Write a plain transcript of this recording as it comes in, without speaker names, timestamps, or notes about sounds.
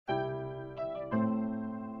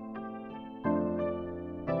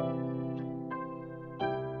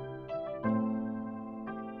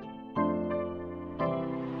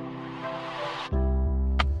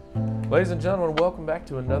Ladies and gentlemen, welcome back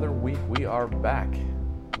to another week. We are back.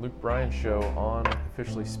 Luke Bryan Show on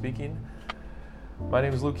Officially Speaking. My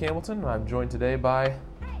name is Luke Hamilton. I'm joined today by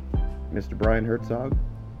Mr. Brian Herzog.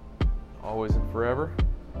 Always and forever.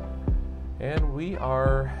 And we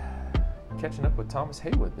are catching up with Thomas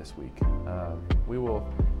Haywood this week. We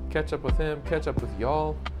will catch up with him, catch up with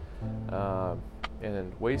y'all,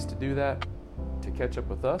 and ways to do that, to catch up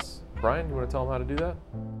with us. Brian, you want to tell them how to do that?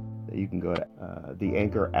 You can go to the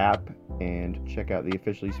Anchor app and check out the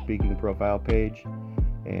Officially Speaking profile page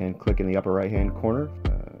and click in the upper right hand corner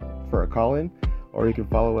for a call-in, or you can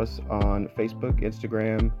follow us on Facebook,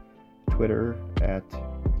 Instagram, Twitter at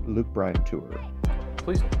Luke Bryan Tour.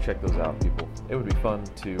 Please check those out, people. It would be fun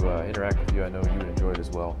to interact with you. I know you would enjoy it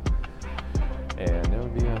as well, and it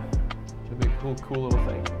would be a cool little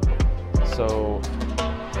thing. So,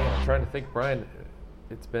 I'm trying to think, Brian.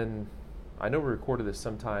 It's been, I know we recorded this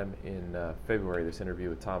sometime in February, this interview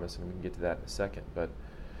with Thomas, and we can get to that in a second, but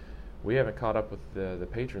we haven't caught up with the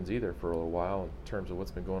patrons either for a little while in terms of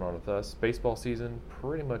what's been going on with us. Baseball season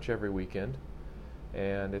pretty much every weekend,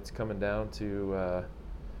 and it's coming down to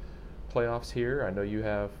playoffs here. I know you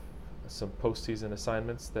have some postseason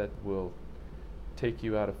assignments that will take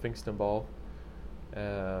you out of Finkston ball,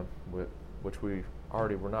 which we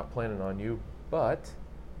already were not planning on you, but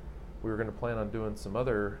we were going to plan on doing some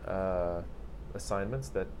other assignments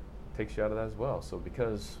that takes you out of that as well. So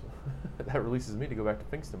because that releases me to go back to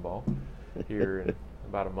Finkston ball here in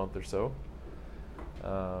about a month or so,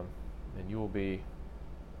 and you will be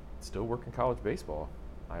still working college baseball,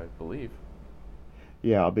 I believe.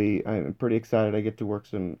 Yeah, I'm pretty excited. I get to work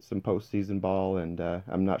some postseason ball, and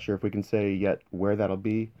I'm not sure if we can say yet where that'll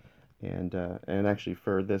be. And actually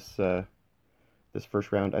for this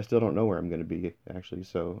first round, I still don't know where I'm going to be, actually.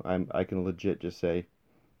 So I can legit just say,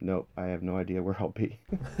 nope, I have no idea where I'll be.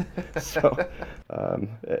 So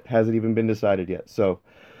it hasn't even been decided yet. So,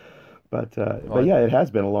 but yeah, it has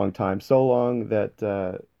been a long time. So long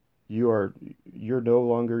that you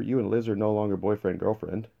and Liz are no longer boyfriend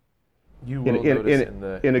girlfriend. You will notice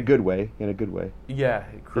in a good way. In a good way. Yeah,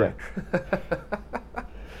 correct.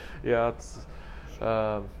 Yeah,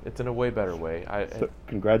 it's in a way better way. So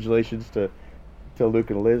congratulations to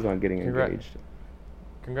Luke and Liz on getting engaged.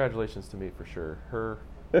 Congratulations to me for sure. Her,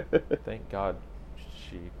 thank God,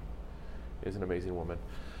 she is an amazing woman.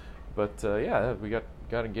 But yeah, we got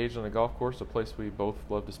engaged on a golf course, a place we both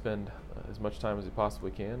love to spend as much time as we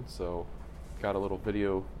possibly can. So got a little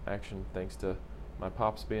video action thanks to my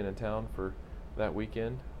pops being in town for that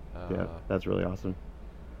weekend. Yeah, that's really awesome.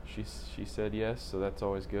 She said yes, so that's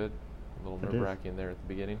always good. A little nerve-wracking there at the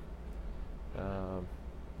beginning,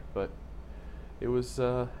 but it was.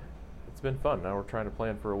 It's been fun. Now we're trying to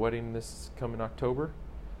plan for a wedding this coming October,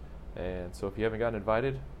 and so if you haven't gotten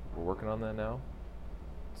invited, we're working on that now.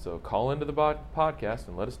 So call into the podcast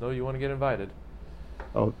and let us know you want to get invited.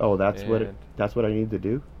 Oh, that's what I need to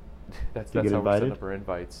do. That's how we set up our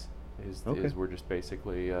invites. Is we're just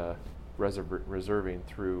basically reserving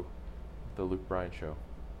through the Luke Bryan Show.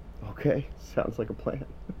 Okay, sounds like a plan.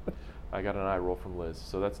 I got an eye roll from Liz,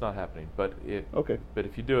 so that's not happening. But But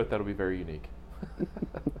if you do it, that'll be very unique.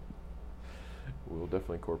 We'll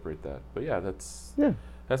definitely incorporate that. But yeah, that's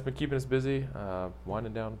been keeping us busy.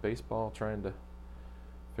 Winding down baseball, trying to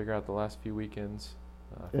figure out the last few weekends.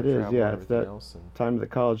 It is, yeah. It's that time of the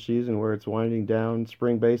college season where it's winding down,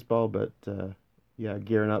 spring baseball, but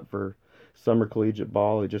gearing up for summer collegiate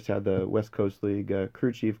ball. We just had the West Coast League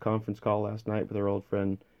crew chief conference call last night with our old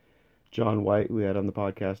friend John White, we had on the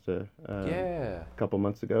podcast a couple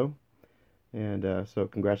months ago. And so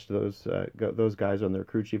congrats to those guys on their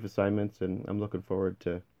crew chief assignments, and I'm looking forward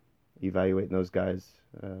to evaluating those guys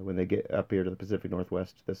when they get up here to the Pacific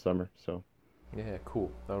Northwest this summer. So yeah,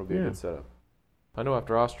 cool. That'll be a good setup. I know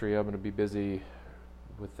after Austria I'm going to be busy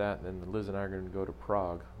with that, and then Liz and I are going to go to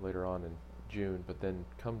Prague later on in June. But then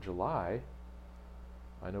come July,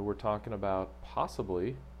 I know we're talking about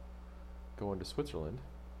possibly going to Switzerland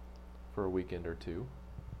for a weekend or two.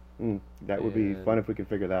 That would be fun if we could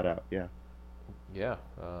figure that out. Yeah. Yeah,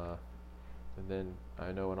 and then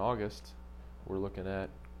I know in August we're looking at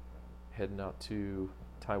heading out to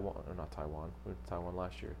Taiwan. Or not Taiwan. We went to Taiwan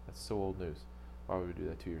last year. That's so old news. Why would we do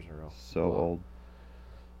that 2 years in a row? So old.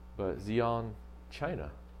 But Xi'an,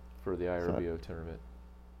 China, for the IRBO tournament.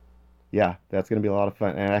 Yeah, that's going to be a lot of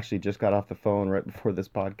fun. And I actually just got off the phone right before this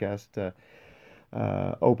podcast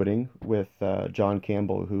opening with John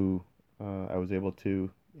Campbell, who I was able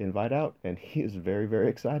to invite out, and he is very, very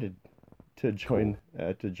excited to join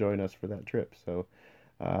us for that trip. So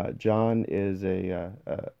John is a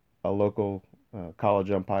local college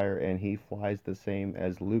umpire, and he flies the same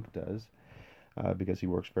as Luke does. because he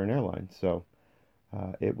works for an airline. So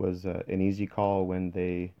it was an easy call when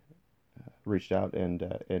they reached out and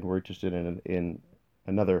were interested in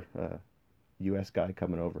another U.S. guy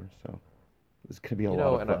coming over. So it was going to be a You lot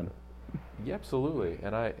know, of fun. yeah, absolutely.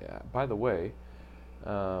 And by the way,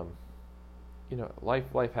 um,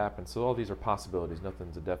 life happens. So all these are possibilities.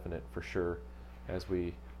 Nothing's a definite for sure, as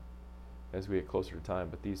we get closer to time.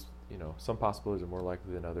 But these, some possibilities are more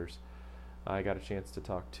likely than others. I got a chance to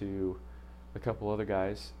talk to a couple other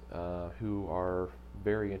guys who are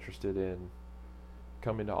very interested in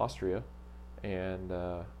coming to Austria, and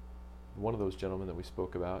one of those gentlemen that we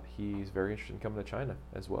spoke about, he's very interested in coming to China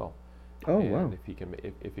as well, Oh, and wow. if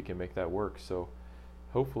he can make that work. So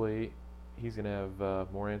hopefully he's going to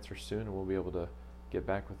have more answers soon, and we'll be able to get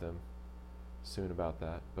back with him soon about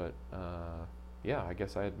that. But yeah, I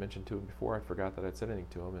guess I had mentioned to him before. I forgot that I'd said anything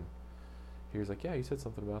to him, and he was like, "Yeah, you said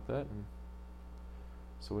something about that," and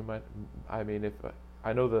so we might. I mean, if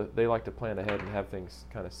I know they like to plan ahead and have things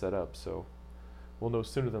kind of set up, so we'll know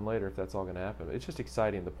sooner than later if that's all going to happen. It's just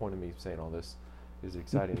exciting. The point of me saying all this is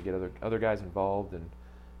exciting to get other guys involved, and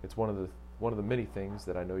it's one of the many things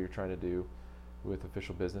that I know you're trying to do with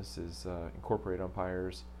official business is incorporate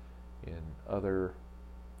umpires in other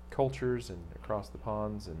cultures and across the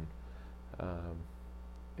ponds, and um,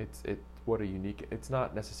 it what a unique. It's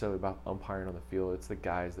not necessarily about umpiring on the field. It's the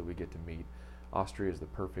guys that we get to meet. Austria is the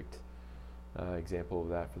perfect example of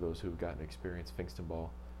that for those who've gotten experience Finkston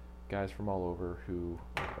ball. Guys from all over who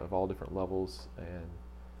of all different levels and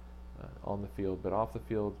on the field, but off the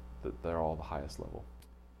field, they're all the highest level.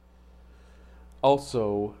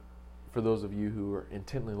 Also, for those of you who are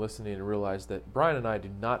intently listening and realize that Brian and I do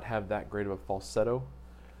not have that great of a falsetto,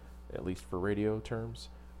 at least for radio terms,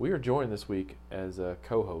 we are joined this week as a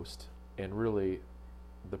co-host and really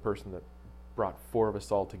the person that brought four of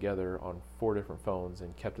us all together on four different phones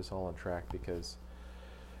and kept us all on track, because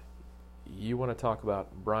you want to talk about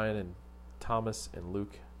Brian and Thomas and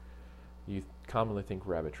Luke, you commonly think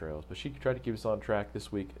rabbit trails, but she tried to keep us on track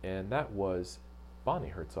this week, and that was Bonnie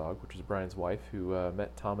Herzog, which is Brian's wife, who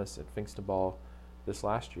met Thomas at Finkston Ball this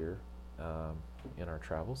last year in our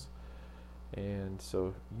travels. And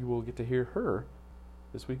so you will get to hear her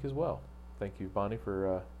this week as well. Thank you, Bonnie,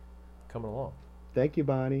 for coming along. Thank you,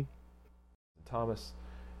 Bonnie. Thomas,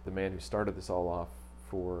 the man who started this all off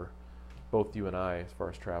for both you and I as far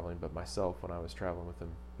as traveling, but myself when I was traveling with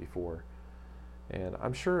him before. And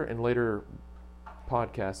I'm sure in later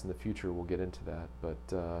podcasts in the future we'll get into that.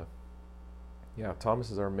 But yeah,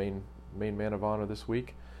 Thomas is our main man of honor this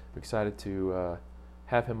week. I'm excited to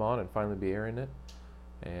have him on and finally be airing it.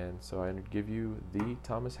 And so I give you the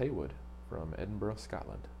Thomas Haywood from Edinburgh,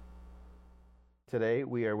 Scotland. Today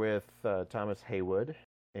we are with Thomas Haywood,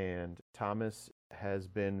 and Thomas has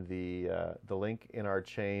been the link in our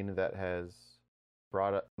chain that has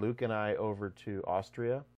brought Luke and I over to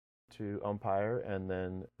Austria to umpire, and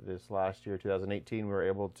then this last year, 2018, we were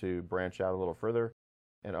able to branch out a little further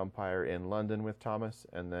and umpire in London with Thomas,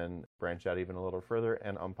 and then branch out even a little further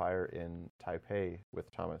and umpire in Taipei with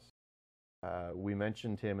Thomas. We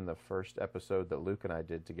mentioned him in the first episode that Luke and I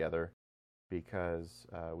did together because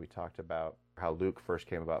we talked about how Luke first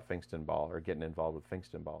came about Finkston ball, or getting involved with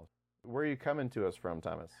Finkston balls. Where are you coming to us from,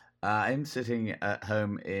 Thomas? I'm sitting at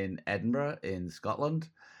home in Edinburgh, in Scotland.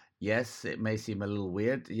 Yes, it may seem a little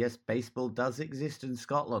weird. Yes, baseball does exist in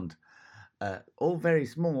Scotland. All very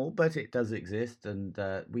small, but it does exist, and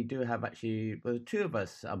we do have actually two of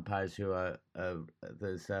us umpires who are.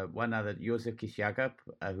 There's one other, Josef Kisyaga,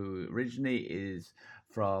 who originally is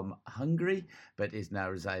from Hungary, but is now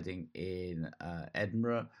residing in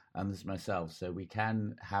Edinburgh, and there's myself. So we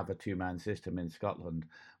can have a two-man system in Scotland,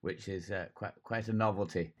 which is quite a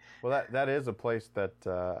novelty. Well, that is a place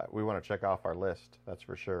that we want to check off our list, that's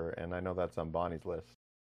for sure, and I know that's on Bonnie's list.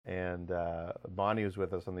 And Bonnie was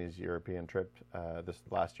with us on these European trip, this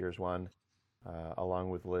last year's one, along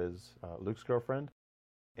with Liz, Luke's girlfriend.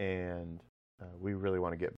 And we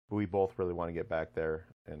both really want to get back there.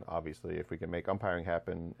 And obviously, if we can make umpiring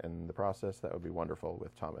happen in the process, that would be wonderful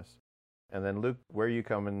with Thomas. And then Luke, where are you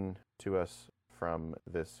coming to us from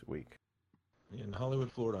this week? In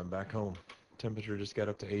Hollywood, Florida. I'm back home. Temperature just got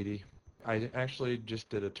up to 80. I actually just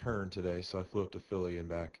did a turn today, so I flew up to Philly and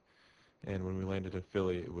back. And when we landed in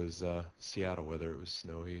Philly, it was Seattle weather. It was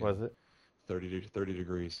snowy. Was it? 30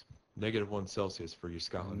 degrees. -1 Celsius for you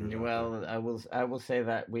Scotlanders. Well, I will say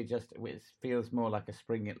that it feels more like a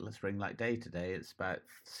spring-like day today. It's about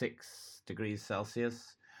 6 degrees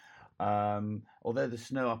Celsius. Although the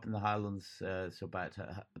snow up in the Highlands is about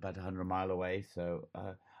 100 mile away, so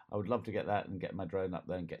I would love to get that and get my drone up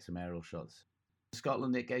there and get some aerial shots. In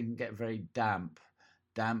Scotland, it can get very damp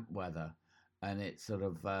weather. and it's sort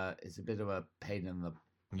of it's a bit of a pain in the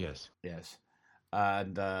Yes. yes,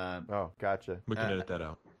 and Oh, gotcha. We can edit that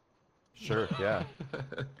out. Sure, yeah.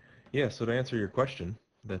 Yeah, so to answer your question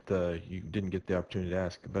that you didn't get the opportunity to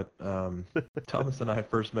ask, but Thomas and I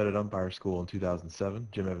first met at umpire school in 2007,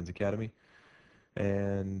 Jim Evans Academy.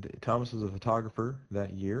 And Thomas was a photographer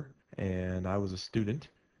that year, and I was a student.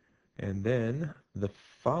 And then the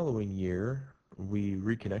following year, we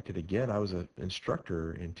reconnected again. I was an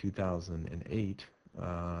instructor in 2008,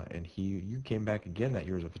 and you came back again that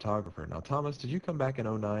year as a photographer. Now, Thomas, did you come back in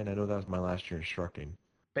 '09? I know that was my last year instructing.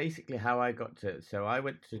 basically how I got to. So I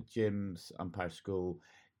went to Jim's umpire school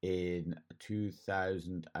in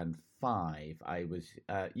 2005. I was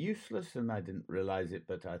useless and I didn't realize it,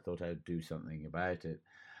 but I thought I'd do something about it.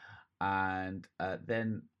 And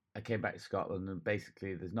then I came back to Scotland, and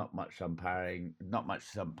basically there's not much umpiring, not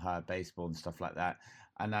much umpire baseball and stuff like that.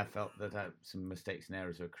 And I felt that some mistakes and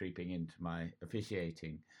errors were creeping into my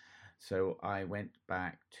officiating. So I went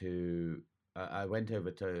back to, I went uh,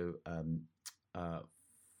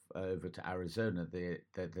 over to Arizona, the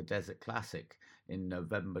Desert Classic in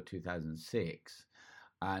November 2006.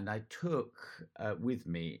 And I took with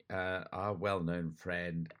me our well-known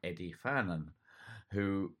friend Eddie Fannin,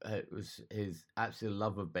 who was his absolute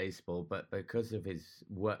love of baseball, but because of his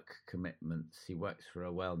work commitments, he works for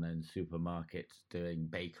a well-known supermarket doing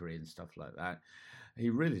bakery and stuff like that. He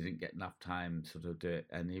really didn't get enough time sort of do it,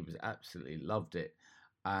 and he was absolutely loved it.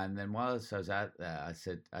 And then whilst I was out there, I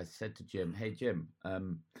said to Jim, "Hey Jim, I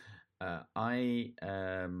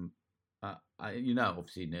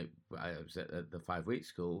obviously know I was at the 5 week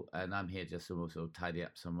school, and I'm here just to sort of tidy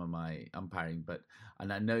up some of my umpiring.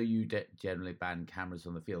 And I know you generally ban cameras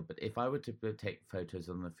on the field, but if I were to take photos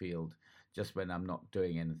on the field just when I'm not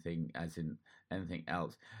doing anything, as in anything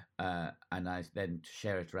else, and I then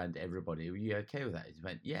share it around to everybody, are you okay with that?" He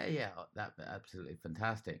went, "Yeah, that's absolutely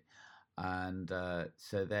fantastic." And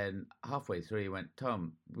so then halfway through, he went,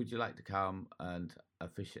 "Tom, would you like to come and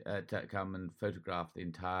come and photograph the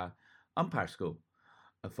entire umpire school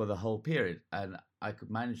for the whole period?" And I could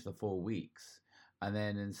manage the 4 weeks. And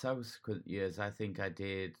then in subsequent years, I think I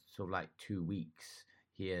did sort of like 2 weeks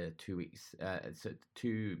here, 2 weeks, so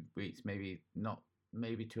 2 weeks, maybe not,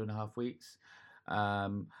 maybe 2.5 weeks.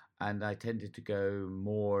 And I tended to go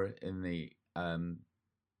more in the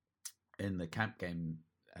camp game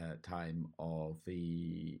time of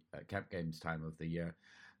the camp games time of the year,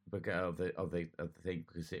 because of the thing,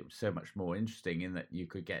 because it was so much more interesting in that you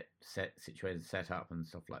could get situated set up and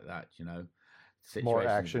stuff like that, More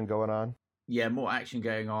action going on. Yeah, more action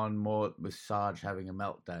going on, more with Sarge having a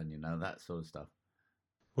meltdown, that sort of stuff.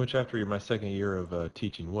 Which after my second year of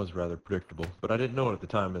teaching was rather predictable, but I didn't know it at the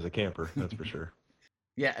time as a camper, that's for sure.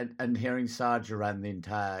 Yeah, and hearing Sarge around the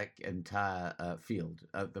entire field,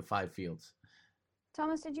 the 5 fields.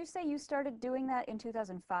 Thomas, did you say you started doing that in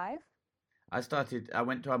 2005? I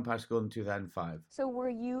went to umpire school in 2005. So were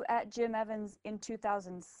you at Jim Evans in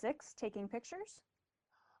 2006 taking pictures?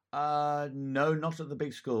 No, not at the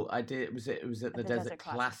big school. I did. It was at the Desert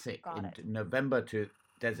Classic in November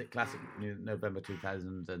Desert Classic November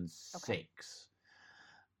 2006.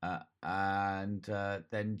 Okay. And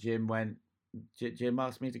then Jim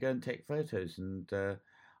asked me to go and take photos, and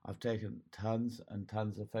I've taken tons and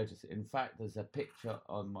tons of photos. In fact, there's a picture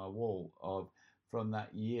on my wall from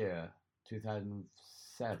that year,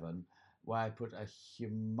 2007, where I put a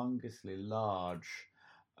humongously large.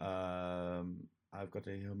 I've got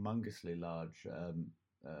a humongously large,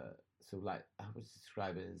 so like I would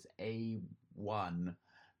describe it as A1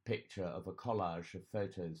 picture of a collage of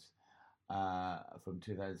photos from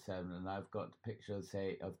 2007, and I've got pictures,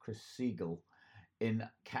 say, of Chris Siegel in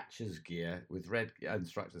catcher's gear with red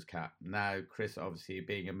instructor's cap. Now, Chris obviously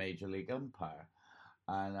being a major league umpire.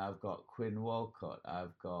 And I've got Quinn Walcott,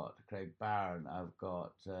 I've got Craig Barron, I've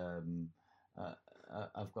got so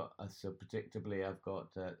predictably I've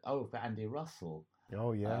got Andy Russell.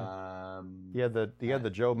 Oh yeah. He had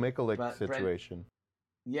the Joe Mikulik situation.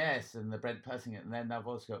 Yes, and the Brent Persinger, and then I've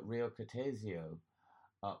also got Rio Catesio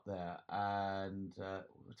up there, and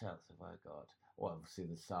what else have I got? Well, obviously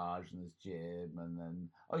the Sarge, and there's Jim, and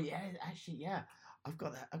then I've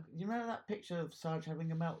got that. You remember that picture of Sarge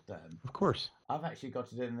having a meltdown? Of course. I've actually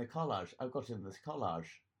got it in the collage. I've got it in this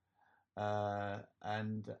collage,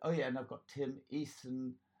 and I've got Tim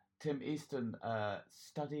Easton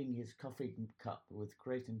studying his coffee cup with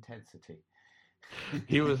great intensity.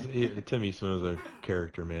 Tim Easton was a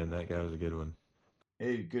character, man. That guy was a good one.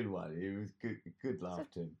 A good one. He was good laugh,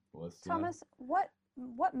 Tim was. Thomas, what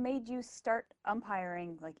made you start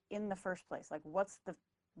umpiring in the first place?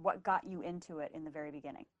 What got you into it in the very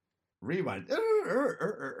beginning? Rewind.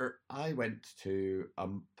 I went to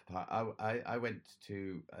I went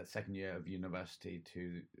to a second year of university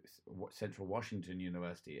to Central Washington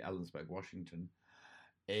University, Ellensburg, Washington,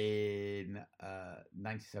 in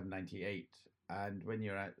 97, 98. And when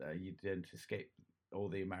you're out there, you tend to escape all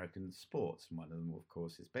the American sports, and one of them, of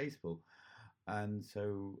course, is baseball. And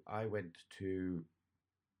so I went to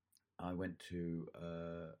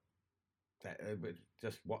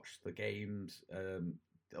just watch the games.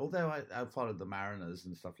 Although I followed the Mariners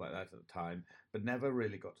and stuff like that at the time, but never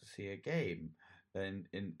really got to see a game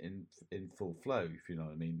in full flow, if you know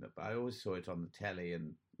what I mean. But I always saw it on the telly,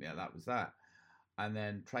 and yeah, that was that. And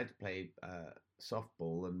then tried to play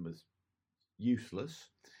softball and was useless.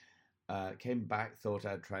 Came back, thought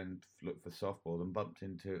I'd try and look for softball, and bumped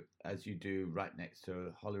into, as you do, right next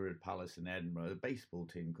to Holyrood Palace in Edinburgh, a baseball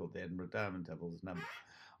team called the Edinburgh Diamond Devils. And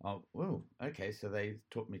okay, so they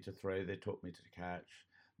taught me to throw, they taught me to catch.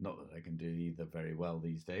 Not that I can do either very well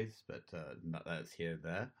these days, but not that's here and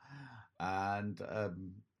there. And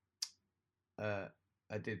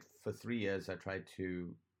I did for 3 years. I tried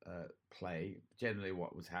to play. Generally,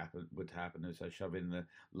 what would happen is I shove in the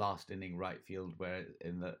last inning right field where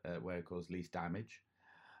it caused least damage,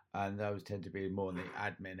 and I was tend to be more in the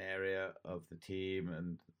admin area of the team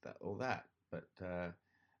and all that. But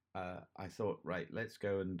I thought, right, let's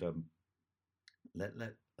go and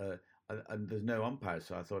and there's no umpires,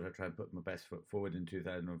 so I thought I'd try and put my best foot forward in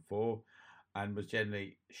 2004, and was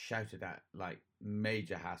generally shouted at like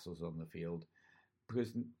major hassles on the field.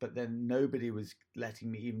 But then nobody was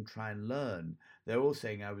letting me even try and learn. They were all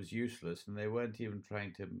saying I was useless, and they weren't even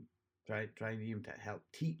trying even to help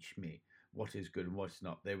teach me what is good and what's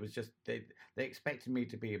not. They was just they expected me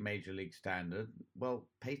to be a major league standard. Well,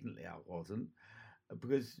 patently I wasn't,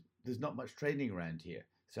 because there's not much training around here.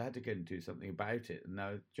 So I had to go and do something about it. And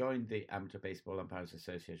I joined the Amateur Baseball Umpires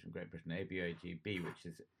Association of Great Britain, ABUAGB, which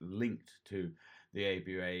is linked to the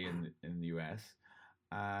ABUA in the US.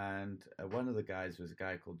 And one of the guys was a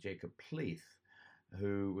guy called Jacob Pleath,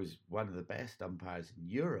 who was one of the best umpires in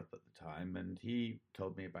Europe at the time. And he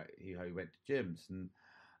told me about how he went to gyms. And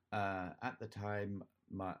at the time,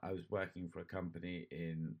 I was working for a company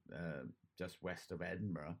in just west of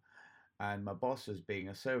Edinburgh. And my boss was being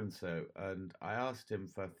a so-and-so. And I asked him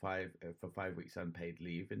for 5 weeks unpaid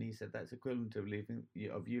leave. And he said, that's equivalent of you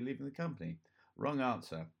leaving the company. Wrong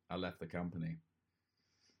answer. I left the company.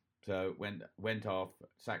 So went off,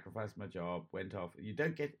 sacrificed my job, went off. You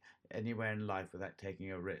don't get anywhere in life without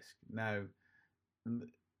taking a risk. Now,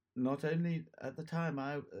 not only at the time,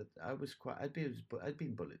 I'd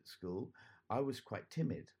been bullied at school. I was quite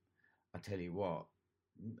timid. I tell you what,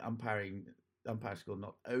 umpire school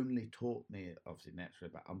not only taught me, obviously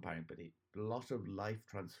naturally, about umpiring, but a lot of life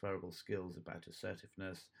transferable skills about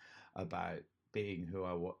assertiveness, about being who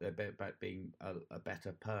I was, about being a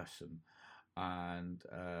better person. And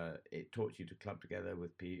it taught you to club together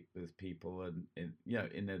with people, and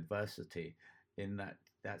in adversity.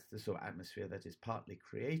 That's the sort of atmosphere that is partly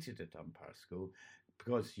created at umpire school,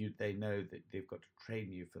 because they know that they've got to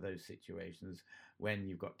train you for those situations when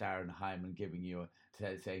you've got Darren Hyman giving you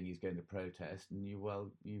saying he's going to protest, and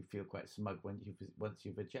you feel quite smug once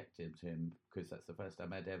you've ejected him, because that's the first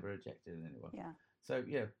time I'd ever ejected anyone. Yeah. So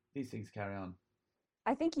these things carry on.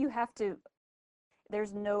 I think you have to.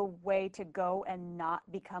 There's no way to go and not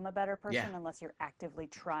become a better person unless you're actively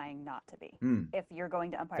trying not to be. If you're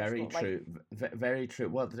going to umpire school. Very true. Very true.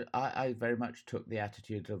 Well, I very much took the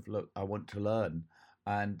attitude of, look, I want to learn.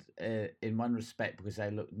 And in one respect, because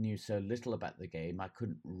I knew so little about the game, I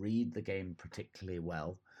couldn't read the game particularly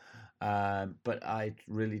well. But I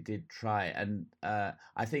really did try. And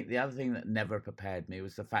I think the other thing that never prepared me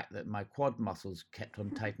was the fact that my quad muscles kept on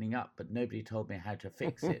tightening up, but nobody told me how to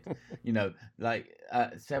fix it.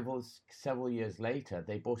 Several years later,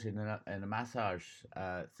 they brought in a massage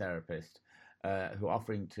therapist who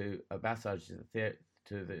offering to massage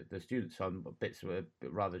to the students on bits that were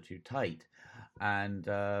rather too tight. And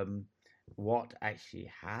what actually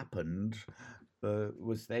happened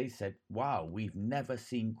was they said, wow, we've never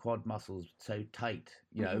seen quad muscles so tight,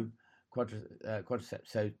 quadriceps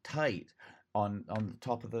so tight on the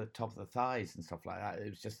top of the thighs and stuff like that. It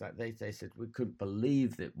was just like they said we couldn't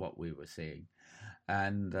believe that what we were seeing.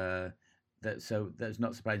 And so that's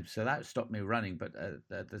not surprising. So that stopped me running. But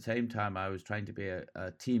at the same time, I was trying to be a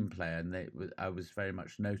team player, and I was very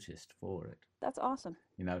much noticed for it. That's awesome.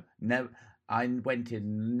 I went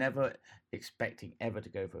in never expecting ever to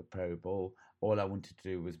go for a pro ball. All I wanted to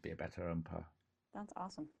do was be a better umpire. That's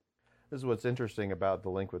awesome. This is what's interesting about the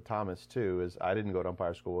link with Thomas, too, is I didn't go to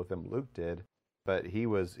umpire school with him. Luke did, but he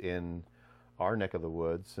was in our neck of the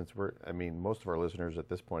woods. Since most of our listeners at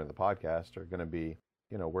this point in the podcast are going to be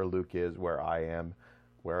where Luke is, where I am,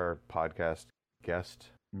 where our podcast guest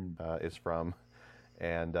is from,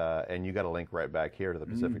 and you got a link right back here to the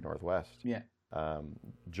Pacific Northwest. Yeah.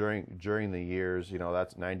 During the years,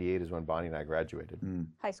 that's 98 is when Bonnie and I graduated.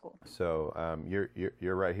 High school. So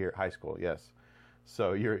you're right here, high school, yes.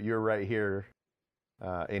 So you're right here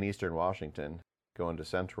in Eastern Washington, going to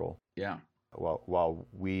Central. Yeah. While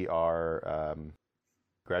we are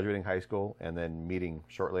graduating high school and then meeting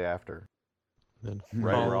shortly after. Then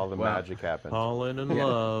right where all the magic happens. Falling in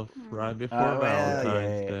love right before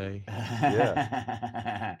Valentine's Day.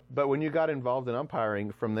 Yeah. But when you got involved in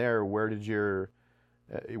umpiring, from there, where did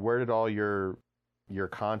all your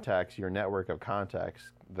contacts, your network of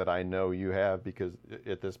contacts that I know you have, because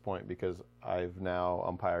at this point, because I've now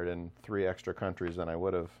umpired in 3 extra countries than I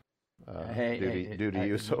would have due to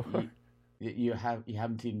you so far. You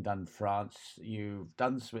haven't even done France. You've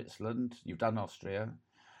done Switzerland. You've done Austria.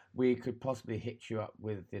 We could possibly hit you up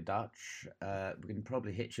with the Dutch. We can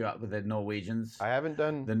probably hit you up with the Norwegians. I haven't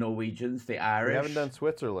done the Norwegians, the Irish. We haven't done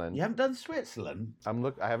Switzerland. You haven't done Switzerland?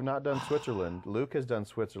 I have not done Switzerland. Luke has done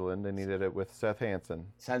Switzerland, and he did it with Seth Hansen.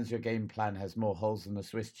 Sounds your game plan has more holes than a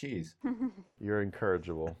Swiss cheese. You're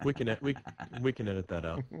incorrigible. We can edit that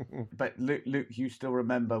out. But Luke, you still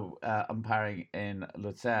remember umpiring in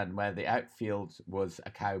Lucerne, where the outfield was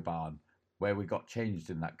a cow barn, where we got changed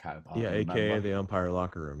in that cow barn. Yeah, aka the umpire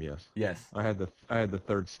locker room. Yes. Yes. I had the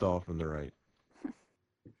third stall from the right.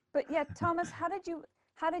 But yeah, Thomas, how did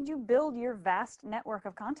you build your vast network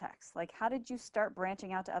of contacts? Like, how did you start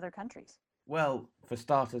branching out to other countries? Well, for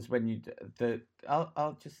starters,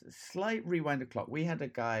 I'll just slight rewind the clock. We had a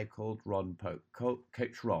guy called Ron Pope,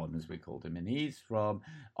 Coach Ron, as we called him, and he's from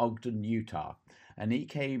Ogden, Utah, and he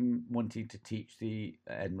came wanting to teach the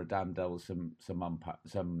Edinburgh Dam Devils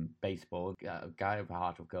some baseball. A guy with a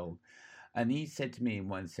heart of gold, and he said to me and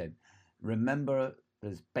once said, "Remember,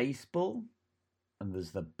 there's baseball, and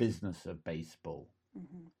there's the business of baseball,"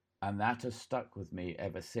 and that has stuck with me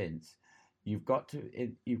ever since. You've got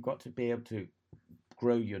to be able to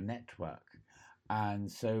grow your network,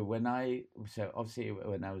 and so obviously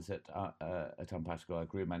when I was at umpire school, I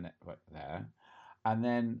grew my network there, and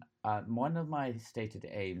then one of my stated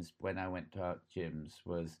aims when I went to our gyms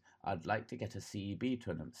was I'd like to get a CEB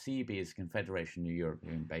tournament. CEB is Confederation of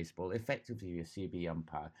European Baseball. Effectively, a CEB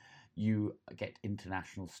umpire, you get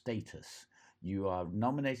international status. You are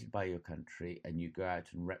nominated by your country and you go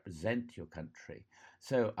out and represent your country.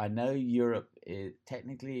 So I know Europe is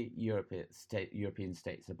technically European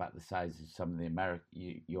states about the size of some of the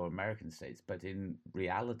your American states, but in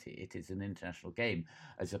reality it is an international game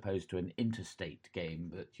as opposed to an interstate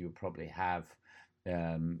game that you probably have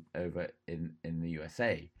over in the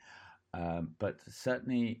USA. But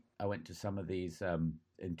certainly I went to some of these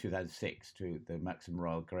in 2006 to the Maxim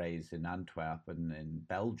Royal Greys in Antwerp and in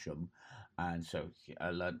Belgium. And so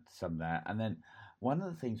I learned some there. And then one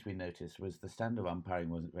of the things we noticed was the standard of umpiring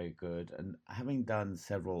wasn't very good. And having done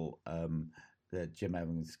several the Jim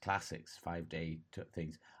Evans Classics 5-day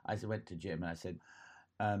things, I went to Jim and I said,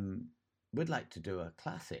 we'd like to do a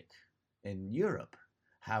classic in Europe.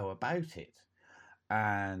 How about it?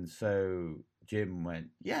 And so Jim went,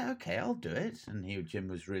 yeah, okay, I'll do it. And Jim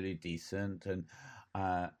was really decent. And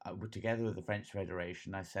together with the French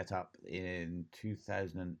Federation, I set up in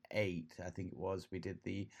 2008, I think it was, we did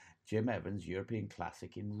the Jim Evans European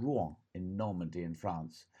Classic in Rouen, in Normandy, in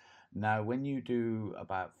France. Now, when you do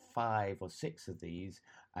about 5 or 6 of these,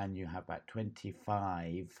 and you have about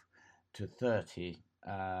 25 to 30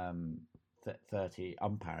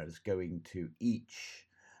 umpires going to each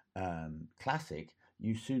classic,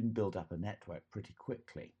 you soon build up a network pretty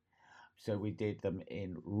quickly. So we did them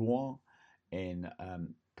in Rouen, in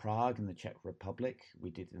Prague in the Czech Republic. We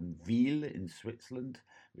did it in Wiel in Switzerland.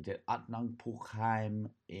 We did Attnang-Puchheim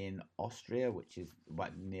in Austria, which is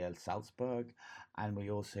near Salzburg. And we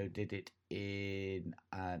also did it in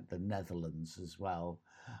the Netherlands as well.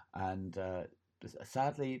 And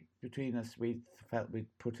sadly, between us, we felt we'd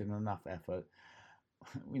put in enough effort.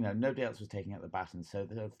 Nobody else was taking up the baton. So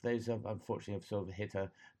those have unfortunately sort of hit a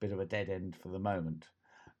bit of a dead end for the moment.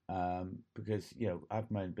 Because I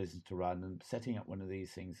have my own business to run, and setting up one of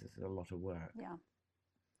these things is a lot of work. Yeah,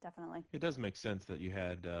 definitely. It does make sense that you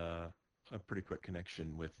had a pretty quick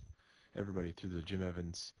connection with everybody through the Jim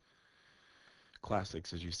Evans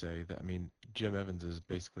Classics, as you say. Jim Evans is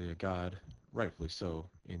basically a god, rightfully so,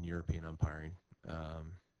 in European umpiring.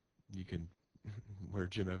 You can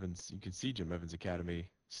see Jim Evans Academy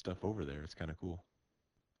stuff over there. It's kind of cool.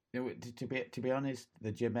 To be honest,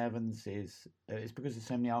 the Jim Evans it's because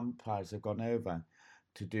so many umpires have gone over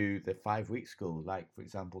to do the 5-week school. Like, for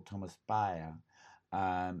example, Thomas Bayer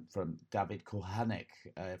from David Kohanek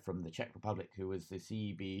from the Czech Republic, who was the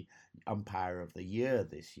CEB Umpire of the Year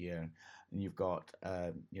this year. And you've got,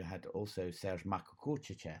 you had also Serge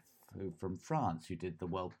Makokochechev, who from France, who did the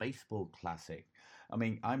World Baseball Classic. I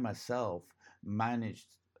mean, I myself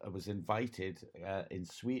was invited in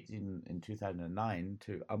Sweden in 2009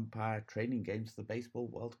 to umpire training games for the Baseball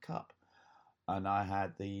World Cup. And I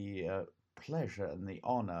had the pleasure and the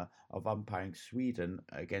honor of umpiring Sweden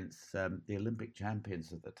against the Olympic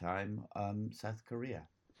champions at the time, South Korea.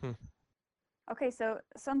 Okay, so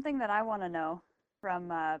something that I want to know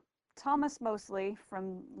from Thomas mostly,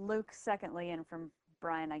 from Luke secondly, and from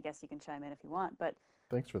Brian, I guess you can chime in if you want, but...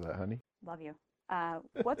 Thanks for that, honey. Love you.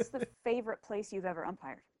 What's the favorite place you've ever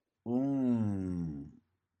umpired?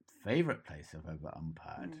 Favorite place I've ever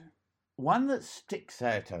umpired? One that sticks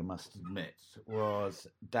out, I must admit, was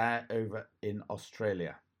down over in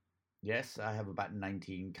Australia. Yes, I have about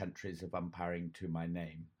 19 countries of umpiring to my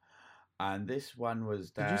name. And this one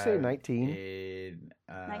was down... Did you say 19? In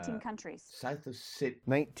 19 countries. South of Sydney.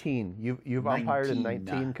 19. You've umpired in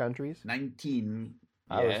 19 countries? 19.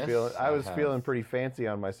 I was feeling pretty fancy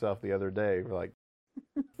on myself the other day, like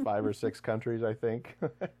 5 or 6 countries, I think.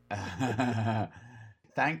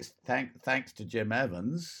 Thanks to Jim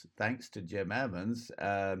Evans.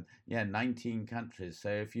 19 countries. So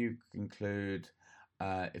if you include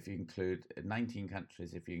 19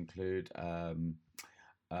 countries, if you include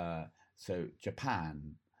so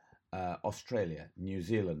Japan, Australia, New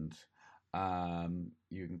Zealand,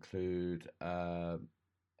 you include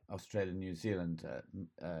Australia, New Zealand,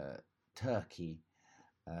 Turkey.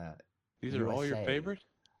 These USA, are all your favorite?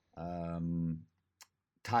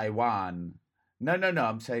 Taiwan. No.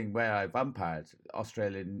 I'm saying where I've umpired.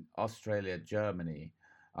 Australia, Germany.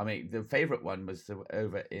 I mean, the favorite one was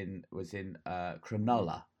in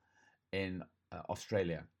Cronulla, in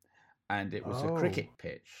Australia, and it was a cricket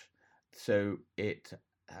pitch. So it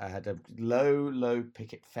had a low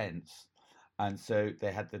picket fence, and so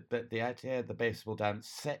they had the idea of the baseball down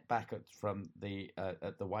set back from the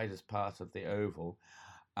at the widest part of the oval.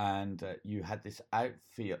 And you had this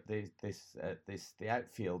outfield. The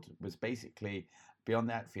outfield was basically, beyond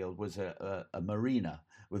the outfield was a marina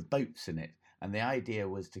with boats in it, and the idea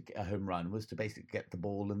was a home run was to basically get the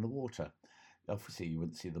ball in the water. Obviously, you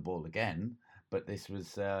wouldn't see the ball again, but this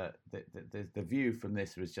was the view from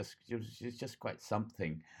this was just quite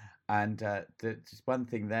something. And just one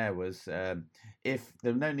thing there was, if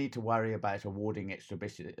there was no need to worry about awarding extra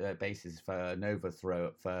bases for an overthrow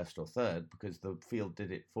at first or third, because the field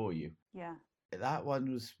did it for you. Yeah. That one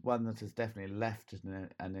was one that has definitely left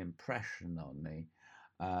an impression on me.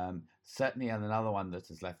 Certainly, and another one that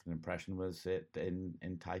has left an impression was it in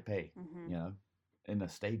Taipei, in a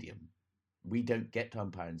stadium. We don't get to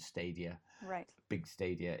umpire in stadia, right? Big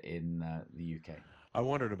stadia in the UK. I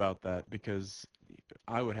wondered about that because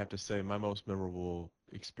I would have to say my most memorable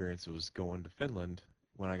experience was going to Finland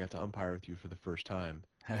when I got to umpire with you for the first time.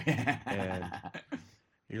 And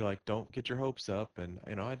you're like, don't get your hopes up. And,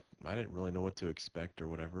 I didn't really know what to expect or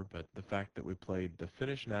whatever. But the fact that we played the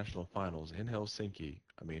Finnish national finals in Helsinki,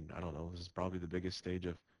 I don't know, this is probably the biggest stage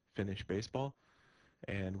of Finnish baseball.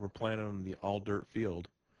 And we're playing on the all-dirt field.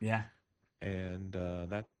 Yeah. And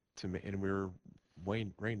that, to me, and we were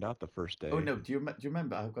rained out the first day. Oh no! Do you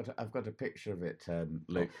remember? I've got a picture of it,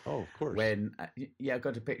 Luke. Oh, of course. When I've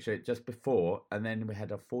got a picture of it just before, and then we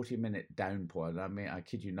had a 40-minute downpour. And I mean, I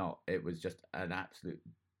kid you not, it was just an absolute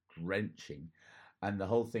drenching, and the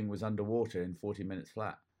whole thing was underwater in 40 minutes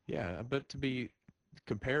flat. Yeah, but to be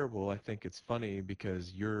comparable, I think it's funny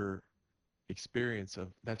because your experience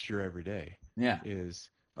of that's your everyday. Yeah. Is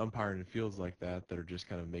umpiring in fields like that are just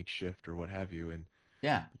kind of makeshift or what have you, and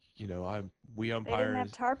yeah. We umpires. They didn't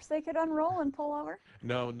have tarps they could unroll and pull over?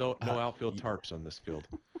 No outfield tarps on this field.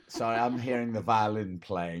 Sorry, I'm hearing the violin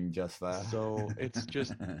playing just there. So it's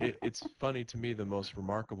just, it's funny to me, the most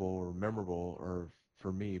remarkable or memorable, or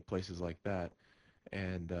for me, places like that.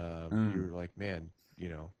 And you're like, man,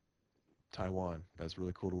 Taiwan, that's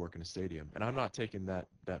really cool to work in a stadium. And I'm not taking that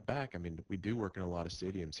back. I mean, we do work in a lot of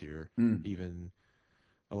stadiums here, even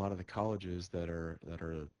a lot of the colleges that are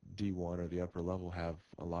D1 or the upper level have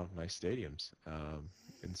a lot of nice stadiums,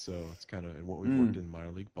 and so it's kind of what we've worked in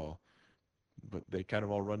minor league ball, but they kind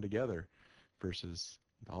of all run together. Versus,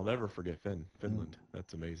 I'll never forget Finland.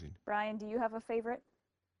 That's amazing. Brian, do you have a favorite?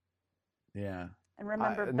 Yeah. And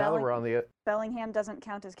remember, now that we're on the Bellingham doesn't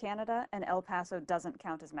count as Canada, and El Paso doesn't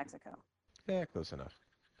count as Mexico. Yeah, close enough.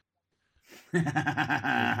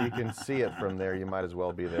 If you can see it from there, you might as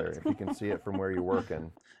well be there. If you can see it from where you're working.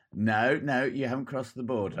 No, you haven't crossed the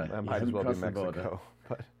border. That might as well be Mexico.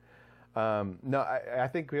 But No, I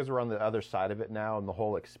think because we're on the other side of it now, and the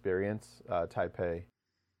whole experience, Taipei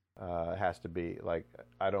has to be like,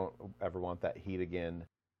 I don't ever want that heat again.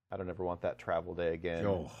 I don't ever want that travel day again.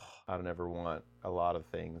 Oh. I don't ever want a lot of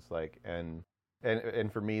things like, and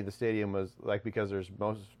for me, the stadium was like, because there's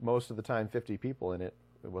most of the time 50 people in it.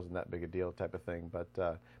 It wasn't that big a deal, type of thing. But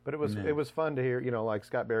it was fun to hear. You know, like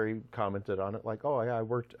Scott Berry commented on it, like, oh yeah, I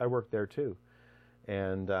worked there too,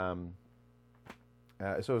 and so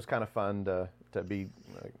it was kind of fun to be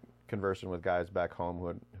conversing with guys back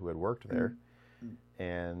home who had worked there,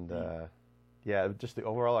 and yeah, just the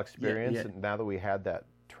overall experience. Yeah. And now that we had that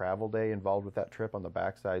travel day involved with that trip on the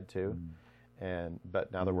backside too,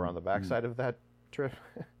 but now that we're on the backside of that trip,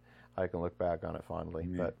 I can look back on it fondly.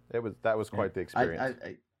 But that was quite the experience.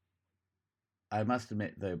 I must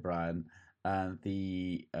admit though, Brian,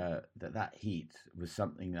 that heat was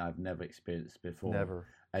something I've never experienced before. Never,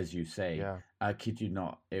 as you say. Yeah. I kid you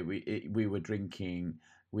not. We were drinking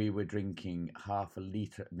half a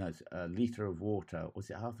liter of water. Was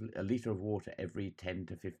it a liter of water every 10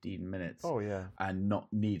 to 15 minutes? Oh yeah. And not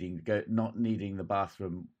needing the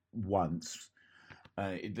bathroom once.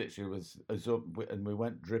 It literally was, and we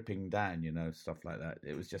went dripping down, you know, stuff like that.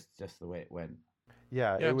 It was just the way it went.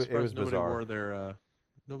 Yeah, it was bizarre.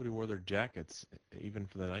 Nobody wore their jackets even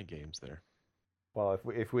for the night games there. Well,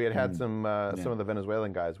 if we had some of the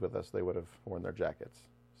Venezuelan guys with us, they would have worn their jackets.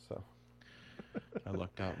 So I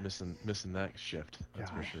lucked out missing that shift. That's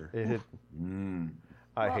for sure.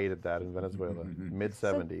 I hated that in Venezuela,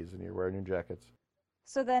 mid-70s, and you're wearing your jackets.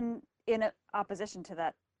 So then, in opposition to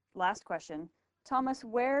that last question, Thomas,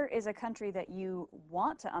 where is a country that you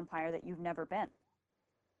want to umpire that you've never been?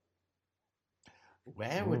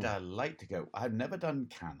 Where would I like to go? I've never done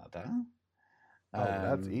Canada. Oh,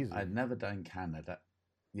 that's easy. I've never done Canada.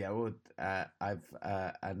 Yeah, well, I've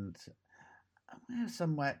and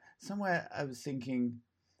somewhere I was thinking.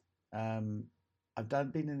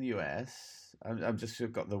 I've been in the US. I've just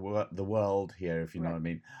got the world here, if you know what I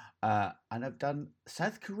mean. And I've done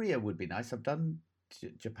South Korea would be nice. I've done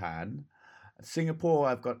Japan.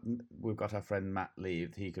 Singapore, we've got our friend Matt Lee.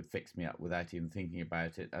 He could fix me up without even thinking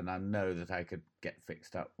about it, and I know that I could get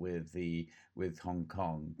fixed up with Hong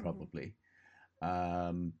Kong probably.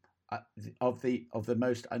 Of the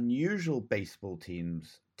most unusual baseball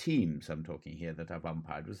teams I'm talking here that I've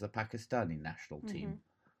umpired was the Pakistani national team.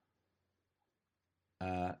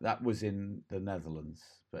 That was in the Netherlands,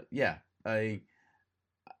 but yeah,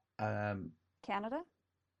 Canada.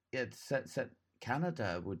 Yeah,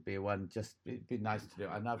 Canada would be one. Just it'd be nice to do.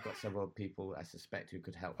 And I've got several people I suspect who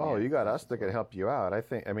could help. Oh, you got us that could help you out.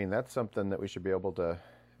 I mean, that's something that we should be able to,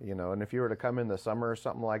 you know. And if you were to come in the summer or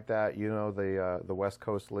something like that, you know, the West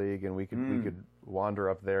Coast League, and we could wander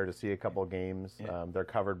up there to see a couple of games. Yeah. They're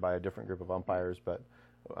covered by a different group of umpires, but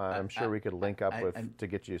I'm sure we could link up to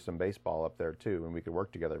get you some baseball up there too, and we could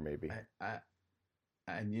work together maybe.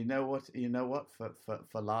 And you know what?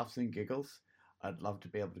 For laughs and giggles, I'd love to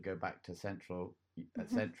be able to go back to Central,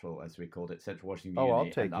 as we called it, Central Washington Uni, I'll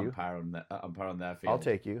take and you. umpire on their field. I'll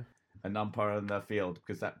take you. An umpire on their field,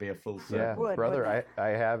 because that'd be a full circle. Yeah, brother, I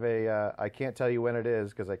have I can't tell you when it is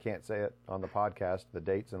because I can't say it on the podcast, the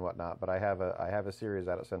dates and whatnot, but I have a series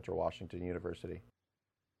out at Central Washington University.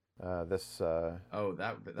 This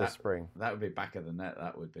spring. That would be back of the net.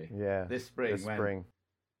 That would be. Yeah. This spring. Spring.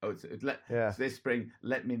 Oh, this spring.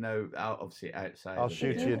 Let me know. Obviously outside. I'll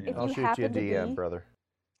shoot you a DM, brother.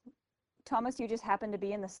 Thomas, you just happen to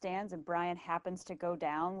be in the stands, and Brian happens to go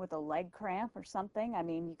down with a leg cramp or something. I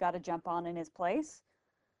mean, you got to jump on in his place.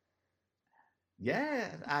 Yeah,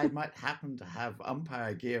 I might happen to have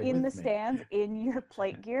umpire gear in the stands in your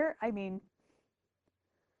plate gear. I mean.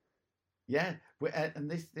 Yeah, and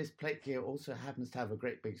this plate gear also happens to have a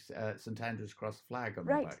great big St. Andrew's Cross flag on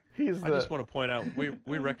the back. I just want to point out,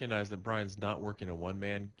 we recognize that Brian's not working a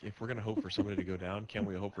one-man. If we're going to hope for somebody to go down, can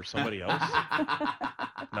we hope for somebody else?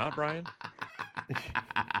 Not Brian?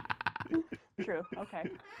 True, okay.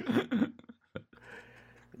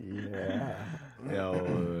 Yeah.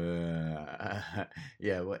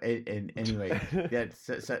 Yeah. Well, anyway, yeah.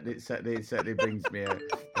 Certainly brings me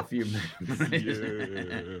a few memories.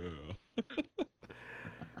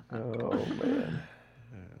 Oh man.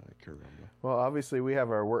 Well, obviously we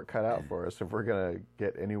have our work cut out for us if we're gonna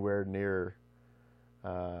get anywhere near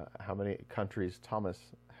how many countries Thomas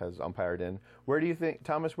has umpired in.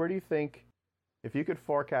 Thomas, where do you think, if you could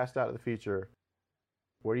forecast out of the future,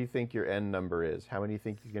 where do you think your end number is? How many do you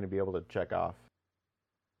think you're going to be able to check off?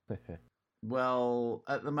 Well,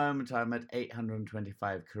 at the moment, I'm at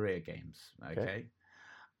 825 career games. Okay.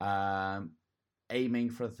 Aiming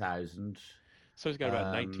for 1,000. So he's got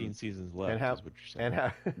about 19 seasons left. Is what you're saying?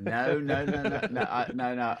 No.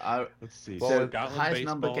 Let's see. Well, so Scotland highest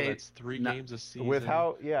baseball, number game, that's 3 games a season. With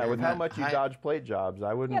how much you dodge plate jobs,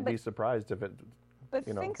 I wouldn't be surprised if it. But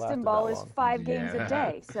Finkston ball is 5 games a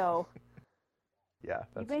day, so. Yeah,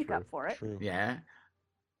 that's you make true. up for it. True. Yeah.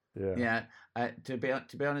 To be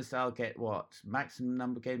honest, I'll get maximum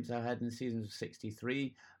number of games I had in the season was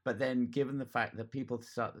 63. But then, given the fact that people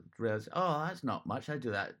start to realize, oh, that's not much. I do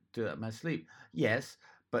that in my sleep. Yes,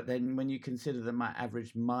 but then when you consider that my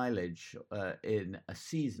average mileage in a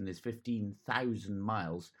season is 15,000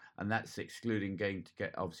 miles, and that's excluding going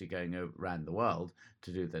around the world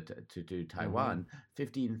to do Taiwan,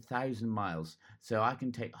 15,000 miles. So I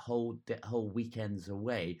can take whole weekends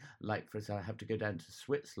away. Like for example, I have to go down to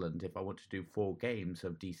Switzerland if I want to do 4 games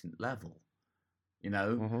of decent level.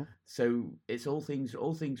 So it's all things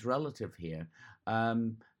relative here.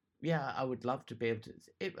 I would love to be able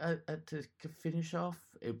to finish off.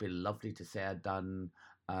 It would be lovely to say I'd done.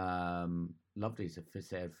 Lovely to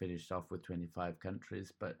say I'd finished off with 25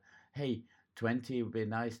 countries, but hey, 20 would be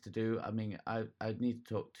nice to do. I mean, I'd need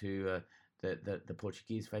to talk to the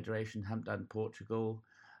Portuguese Federation. Haven't done Portugal.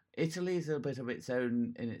 Italy's a bit of its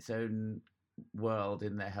own world,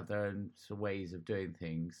 and they have their own ways of doing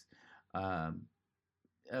things.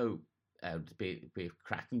 It'd be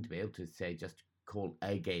cracking to be able to say just call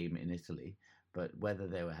a game in Italy, but whether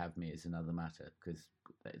they will have me is another matter, because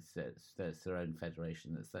that's their own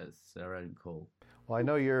federation, that's their own call. Well, I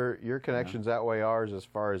know your connections outweigh ours as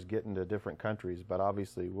far as getting to different countries, but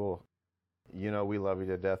obviously we love you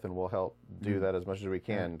to death, and we'll help do that as much as we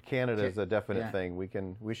can. Canada is a definite thing.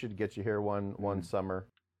 We should get you here one summer,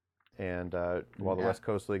 and while the West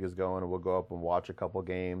Coast League is going, we'll go up and watch a couple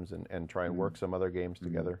games and try and work some other games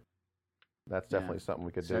together. That's definitely something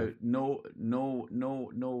we could do. So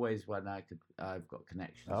Norway's one I've got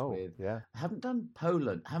connections with. Yeah. I haven't done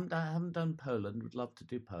Poland. Haven't done Poland. Would love to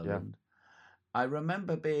do Poland. Yeah. I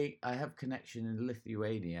remember I have connection in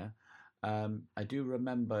Lithuania. I do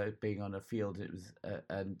remember being on a field. It was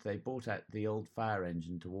and they brought out the old fire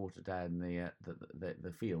engine to water down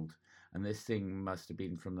the field, and this thing must have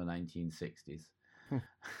been from the 1960s.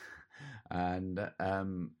 And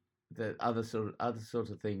the other sort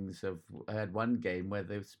of things I had one game where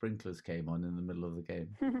the sprinklers came on in the middle of the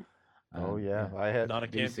game. I had not a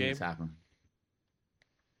camp game. Happen.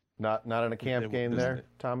 Not in a camp game there,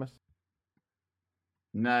 Thomas.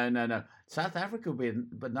 No. South Africa would be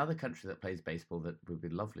another country that plays baseball that would be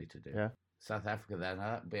lovely to do. Yeah. South Africa, that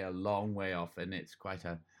would be a long way off, and it's quite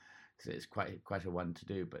a one to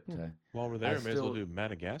do. But while we're there, may as well do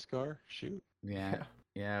Madagascar. Shoot. Yeah.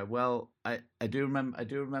 Yeah, well, I do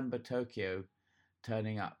remember Tokyo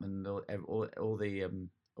turning up, and all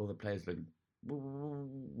the players looking,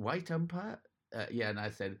 white umpire. And I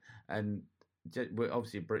said, and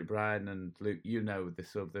obviously Brian and Luke, the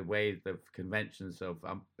sort of the way the conventions of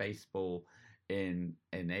baseball in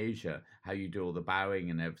Asia, how you do all the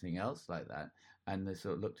bowing and everything else like that, and they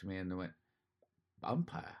sort of looked at me and they went,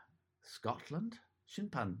 umpire, Scotland,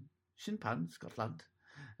 Shinpan, Scotland.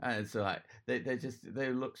 And so they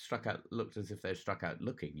looked as if they're struck out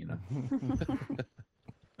looking,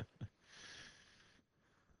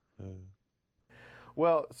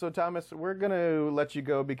 Well, so Thomas, we're going to let you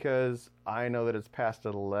go because I know that it's past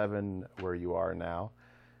 11 where you are now,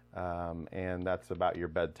 and that's about your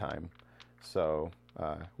bedtime. So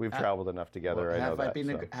we've traveled enough together. Well, I know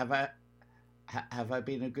that. Have I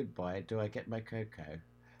been a good boy? Do I get my cocoa?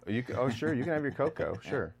 Sure, you can have your cocoa,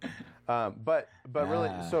 sure. But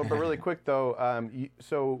really quick though,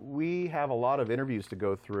 so we have a lot of interviews to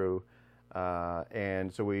go through,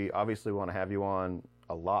 and so we obviously want to have you on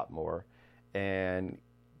a lot more. And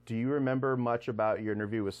do you remember much about your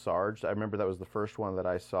interview with Sarge? I remember that was the first one that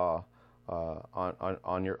I saw on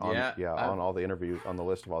all the interviews, on the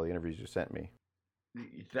list of all the interviews you sent me.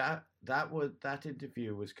 That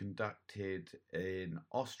interview was conducted in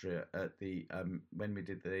Austria at the when we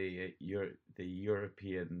did the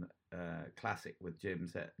European Classic with Jim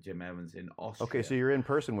Evans in Austria. Okay, so you're in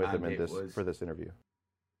person with him for this interview.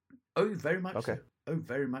 Oh, very much. Okay. So. Oh,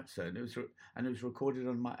 very much so. And it was recorded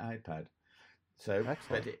on my iPad. So,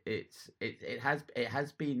 excellent. But it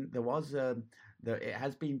has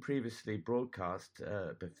been previously broadcast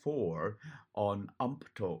before on Ump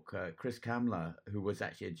Talk. Chris Kamler, who was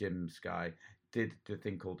actually a Jim's guy, did the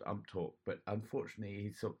thing called Ump Talk, but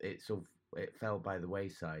unfortunately it fell by the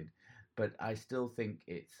wayside. But I still think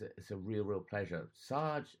it's a real pleasure.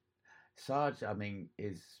 Sarge, I mean,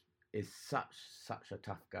 is such a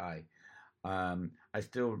tough guy. I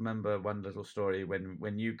still remember one little story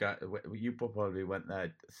when you probably went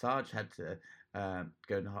there. Sarge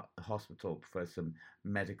go to hospital for some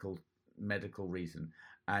medical reason,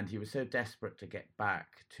 and he was so desperate to get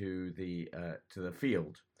back to the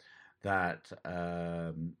field that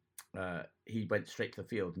he went straight to the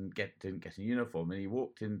field and didn't get a uniform, and he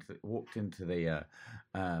walked into the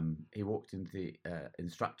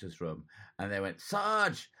instructor's room, and they went,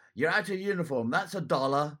 "Sarge, you're out of uniform. That's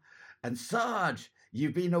 $1." And Sarge,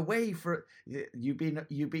 you've been away from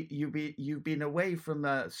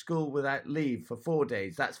school without leave for 4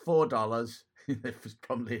 days. That's $4. It was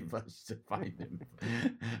probably advised to fine him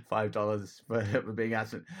 $5 for being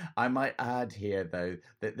absent. I might add here, though,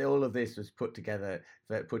 that all of this was put into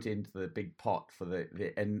the big pot for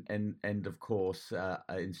the end of course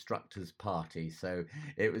instructors party. So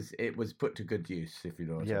it was put to good use, if you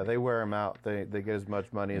know what I mean. They wear him out. They get as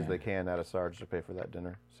much money as they can out of Sarge to pay for that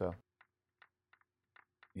dinner. So.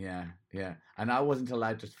 Yeah. And I wasn't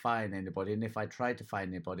allowed to fine anybody. And if I tried to fine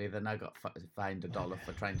anybody, then I got fined $1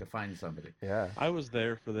 for trying to fine somebody. Yeah. I was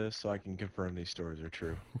there for this, so I can confirm these stories are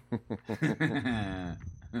true.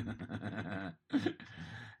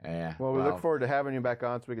 Yeah. Well, we look forward to having you back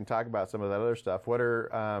on so we can talk about some of that other stuff. What are?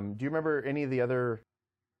 Do you remember any of the other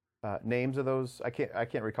names of those? I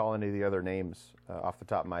can't recall any of the other names off the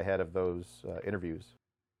top of my head of those interviews.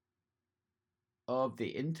 Of the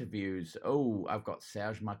interviews, I've got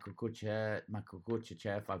Serge Makukuchev,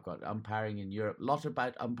 I've got umpiring in Europe, a lot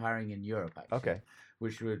about umpiring in Europe, actually. Okay.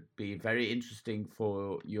 Which would be very interesting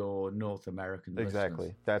for your North American Exactly.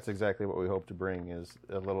 listeners. That's exactly what we hope to bring, is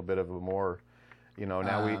a little bit of a more,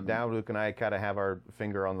 now Luke and I kind of have our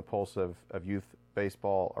finger on the pulse of youth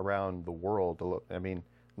baseball around the world. I mean,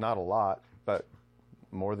 not a lot, but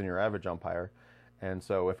more than your average umpire. And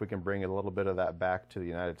so, if we can bring a little bit of that back to the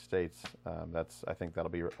United States, I think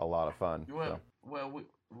that'll be a lot of fun. We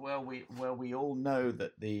all know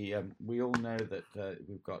that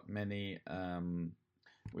we've got many.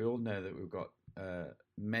 We all know that we've got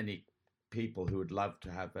many people who would love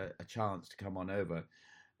to have a chance to come on over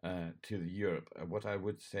to Europe. What I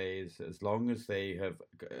would say is, as long as they have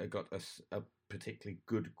got a particularly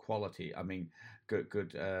good quality, I mean, good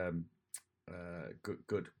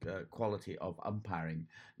quality of umpiring,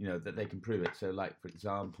 that they can prove it. So, like, for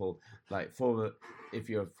example, if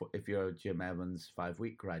you're a Jim Evans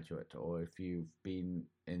 5-week graduate, or if you've been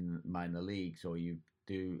in minor leagues, or you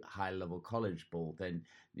do high-level college ball, then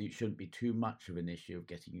it shouldn't be too much of an issue of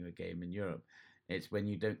getting you a game in Europe. It's when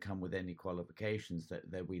you don't come with any qualifications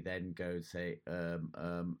that we then go say,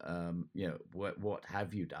 what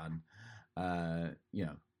have you done,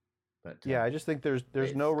 But, I just think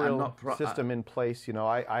there's no real system in place.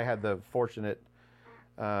 I had the fortunate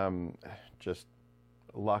just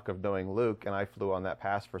luck of knowing Luke, and I flew on that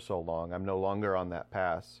pass for so long. I'm no longer on that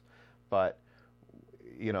pass, but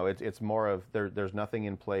it's more of there's nothing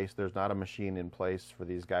in place. There's not a machine in place for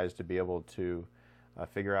these guys to be able to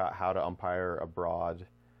figure out how to umpire abroad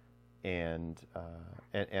and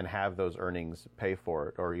have those earnings pay for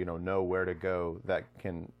it, or know where to go that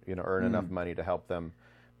can earn enough money to help them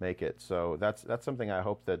make it. So that's something I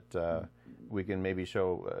hope that we can maybe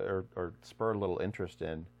show or spur a little interest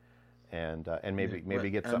in, and maybe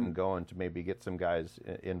get something going to maybe get some guys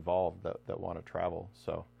involved that want to travel.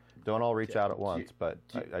 So don't all reach out at once, but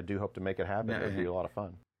I do hope to make it happen. It'd be a lot of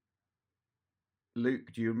fun.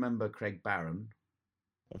 Luke, do you remember Craig Barron?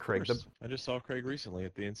 I just saw Craig recently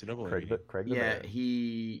at the NCAA. Craig the Baron.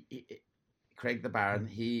 Craig the Baron,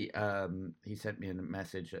 he sent me a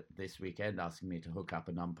message this weekend asking me to hook up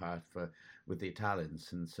an umpire with the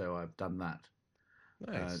Italians, and so I've done that.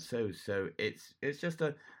 Nice. So it's just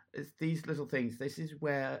it's these little things. This is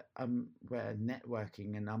where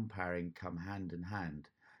networking and umpiring come hand in hand.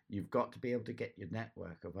 You've got to be able to get your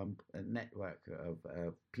network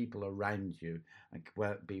of people around you and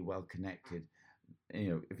be well connected.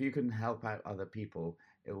 If you can help out other people,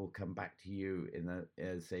 it will come back to you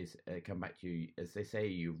as they say,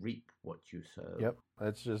 you reap what you sow. Yep,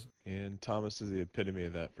 that's just. And Thomas is the epitome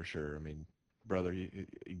of that for sure. I mean, brother,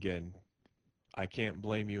 again, I can't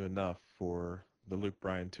blame you enough for the Luke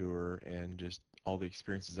Bryan tour and just all the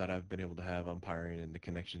experiences that I've been able to have umpiring and the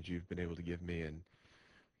connections you've been able to give me. And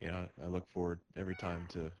I look forward every time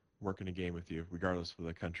to working a game with you, regardless of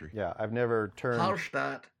the country. Yeah, I've never turned.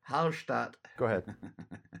 Hallstatt. Go ahead.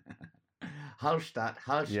 Hallstatt.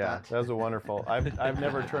 Yeah, that was a wonderful. I've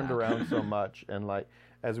never turned around so much, and like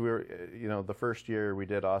as we were, the first year we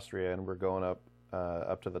did Austria, and we're going up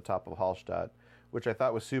to the top of Hallstatt, which I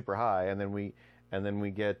thought was super high, and then we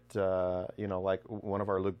get like one of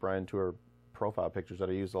our Luke Bryan tour profile pictures that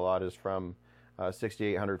I use a lot is from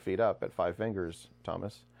 6,800 feet up at Five Fingers,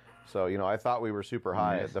 Thomas. So I thought we were super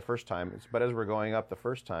high the first time, but as we're going up the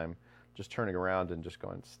first time, just turning around and just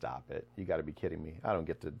going, stop it. You got to be kidding me. I don't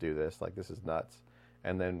get to do this. Like, this is nuts.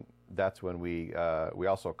 And then that's when we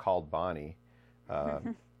also called Bonnie,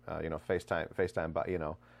 FaceTime,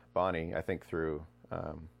 Bonnie, I think through,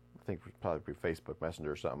 probably through Facebook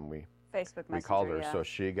Messenger or something. We called her, yeah. so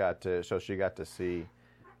she got to see.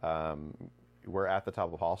 We're at the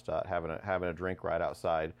top of Hallstatt having a drink right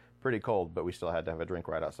outside. Pretty cold, but we still had to have a drink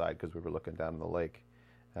right outside because we were looking down the lake.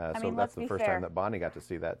 So that's the first time that Bonnie got to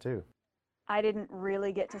see that too. I didn't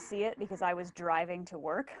really get to see it because I was driving to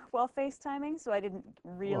work while FaceTiming, so I didn't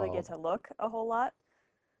really get to look a whole lot.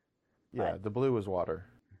 Yeah, the blue was water.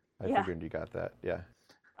 I figured you got that. Yeah.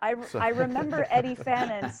 I remember Eddie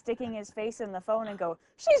Fannin sticking his face in the phone and go,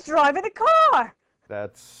 "She's driving the car."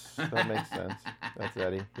 That makes sense. That's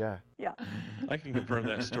Eddie. Yeah. Yeah. I can confirm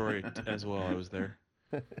that story as well. I was there.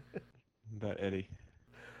 About Eddie.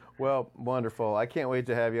 Well, wonderful. I can't wait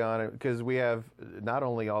to have you on it because we have not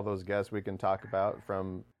only all those guests we can talk about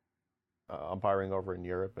from umpiring over in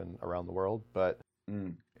Europe and around the world, but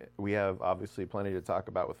we have obviously plenty to talk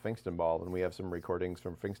about with Finkston Ball, and we have some recordings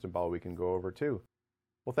from Finkston Ball we can go over too.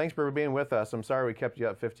 Well, thanks for being with us. I'm sorry we kept you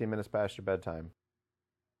up 15 minutes past your bedtime.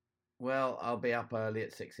 Well, I'll be up early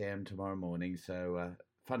at 6 a.m. tomorrow morning, so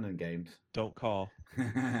fun and games. Don't call.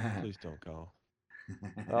 Please don't call.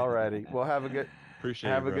 All righty. Well, have a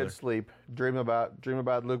good sleep. Dream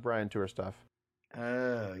about Luke Bryan Tour stuff.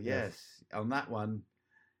 Oh, yes. On that one,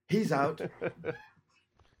 he's out.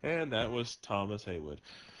 And that was Thomas Haywood.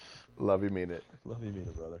 Love you, mean it. Love you, mean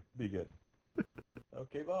it, brother. Be good.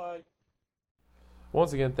 Okay, bye.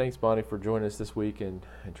 Once again, thanks, Bonnie, for joining us this week and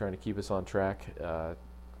trying to keep us on track.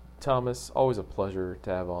 Thomas, always a pleasure to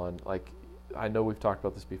have on. Like, I know we've talked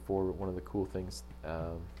about this before, but one of the cool things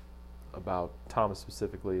about Thomas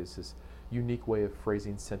specifically is his unique way of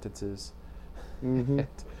phrasing sentences. Mm-hmm.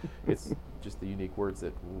 It's just the unique words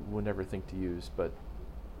that we'll never think to use, but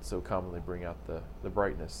so commonly bring out the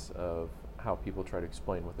brightness of how people try to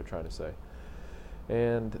explain what they're trying to say.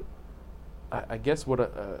 And I guess what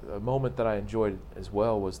a moment that I enjoyed as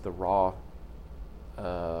well was the raw,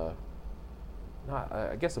 I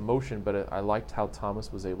guess emotion, but I liked how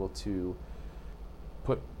Thomas was able to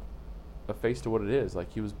put a face to what it is.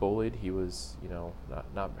 Like, he was bullied, he was,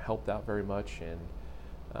 not helped out very much, and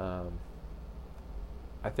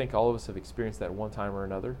I think all of us have experienced that one time or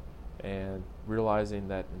another, and realizing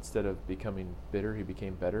that instead of becoming bitter, he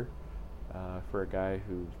became better for a guy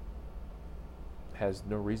who has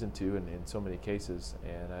no reason to in so many cases.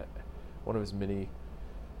 And one of his many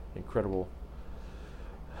incredible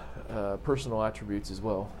personal attributes as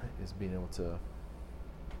well is being able to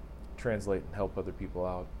translate and help other people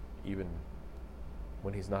out, even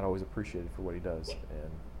when he's not always appreciated for what he does.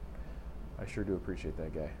 And I sure do appreciate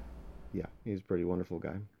that guy. Yeah, he's a pretty wonderful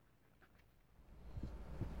guy.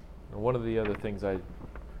 And one of the other things I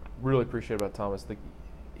really appreciate about Thomas,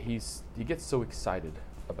 he gets so excited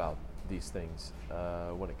about these things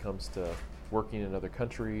when it comes to working in other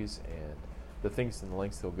countries and the things and the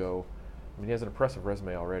lengths he'll go. I mean, he has an impressive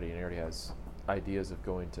resume already, and he already has ideas of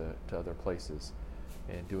going to other places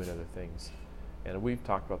and doing other things. And we've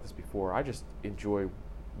talked about this before. I just enjoy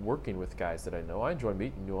working with guys that I know. I enjoy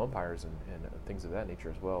meeting new umpires and things of that nature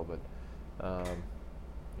as well. But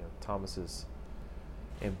Thomas's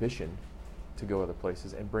ambition to go other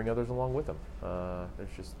places and bring others along with him.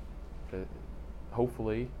 There's just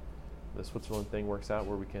hopefully the Switzerland thing works out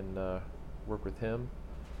where we can work with him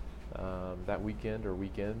that weekend or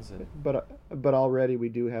weekends. But already we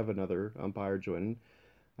do have another umpire joining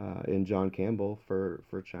in John Campbell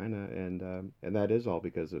for China, and that is all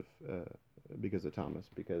because of Thomas,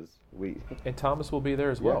 because and Thomas will be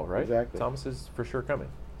there as well, right? Exactly. Thomas is for sure coming.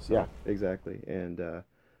 So. Yeah, exactly. And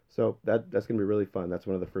so that's going to be really fun. That's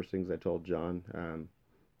one of the first things I told John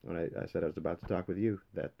when I said I was about to talk with you,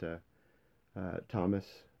 that Thomas,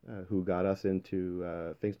 who got us into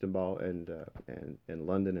Finkston Ball and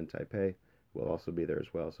London and Taipei, will also be there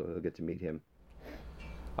as well, so he'll get to meet him.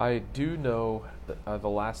 I do know that the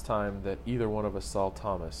last time that either one of us saw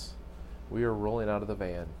Thomas, we were rolling out of the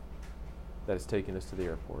van that is taking us to the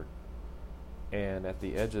airport. And at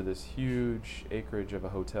the edge of this huge acreage of a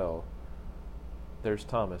hotel, there's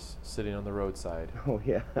Thomas sitting on the roadside. Oh,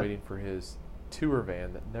 yeah. Waiting for his tour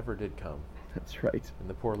van that never did come. That's right. And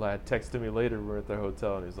the poor lad texted me later when we were at the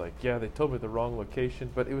hotel, and he was like, yeah, they told me the wrong location,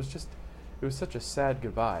 but it was such a sad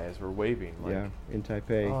goodbye as we're waving. Like, yeah, in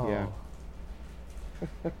Taipei, oh, yeah.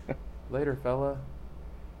 Later, fella.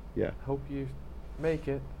 Yeah. Hope you make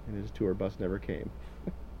it. And his tour bus never came.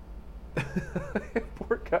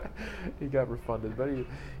 Poor guy. He got refunded, but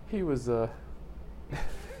he was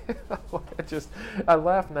I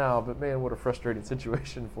laugh now, but man, what a frustrating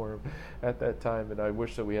situation for him at that time. And I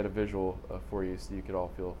wish that we had a visual for you so you could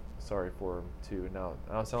all feel sorry for him too. Now,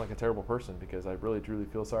 I don't sound like a terrible person because I really truly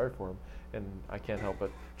feel sorry for him, and I can't help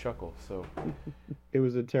but chuckle. So it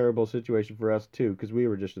was a terrible situation for us too, because we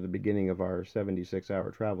were just at the beginning of our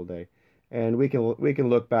 76-hour travel day. And we can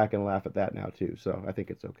look back and laugh at that now too, so I think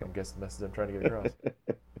it's okay. I guess the message I'm trying to get across.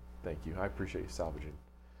 Thank you. I appreciate you salvaging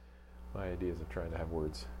my ideas of trying to have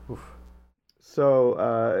words. Oof. So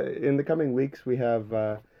in the coming weeks, we're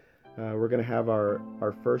going to have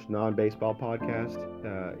our first non-baseball podcast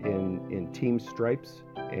in Team Stripes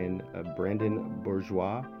and Brandon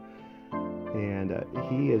Bourgeois. And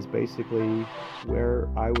he is basically where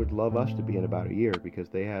I would love us to be in about a year, because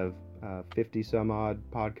they have 50 some odd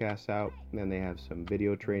podcasts out, and then they have some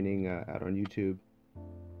video training out on YouTube.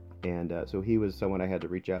 And so he was someone I had to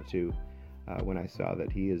reach out to when I saw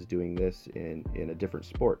that he is doing this in a different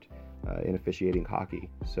sport, in officiating hockey.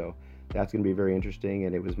 So that's going to be very interesting.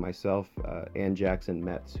 And it was myself and Jackson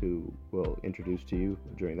Metz who will introduce to you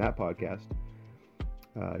during that podcast,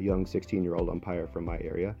 a young 16-year-old umpire from my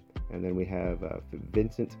area. And then we have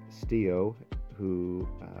Vincent Stio, who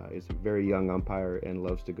is a very young umpire and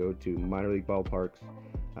loves to go to minor league ballparks,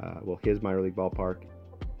 his minor league ballpark,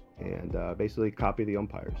 and basically copy the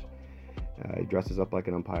umpires. He dresses up like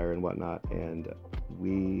an umpire and whatnot, and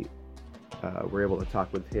we were able to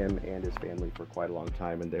talk with him and his family for quite a long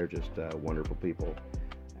time, and they're just wonderful people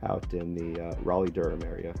out in the Raleigh-Durham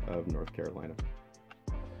area of North Carolina.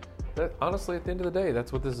 Honestly, at the end of the day,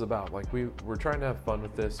 that's what this is about. Like, we're trying to have fun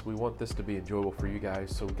with this. We want this to be enjoyable for you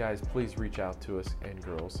guys. So guys, please reach out to us, and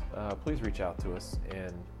girls, please reach out to us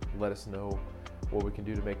and let us know what we can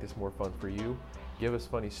do to make this more fun for you. Give us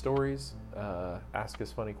funny stories, ask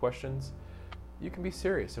us funny questions. You can be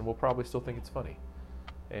serious and we'll probably still think it's funny.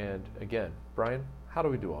 And again, Brian, how do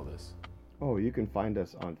we do all this? Oh, you can find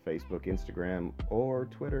us on Facebook, Instagram, or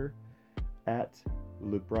Twitter at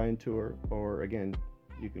Luke Bryan Tour, or again,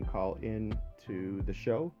 you can call in to the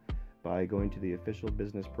show by going to the official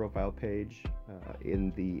business profile page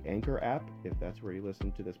in the Anchor app, if that's where you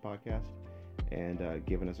listen to this podcast, and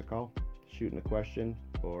giving us a call, shooting a question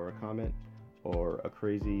or a comment or a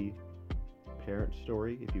crazy parent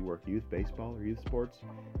story. If you work youth baseball or youth sports,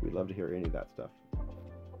 we'd love to hear any of that stuff.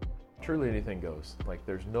 Truly anything goes. Like,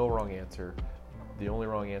 there's no wrong answer. The only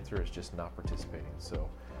wrong answer is just not participating. So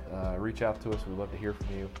reach out to us. We'd love to hear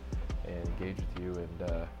from you and engage with you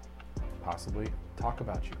and possibly talk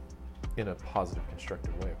about you in a positive,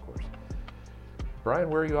 constructive way, of course.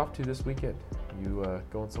 Brian, where are you off to this weekend? You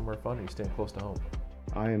going somewhere fun, or are you staying close to home?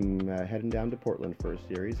 I'm heading down to Portland for a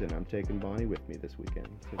series, and I'm taking Bonnie with me this weekend.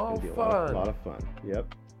 So it's going to be a fun. lot of fun.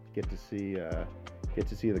 Yep. Get to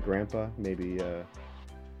see the grandpa. Maybe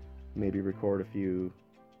record a few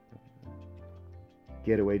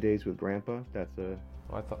getaway days with grandpa. That's a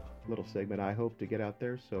little segment I hope to get out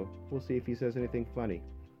there. So we'll see if he says anything funny.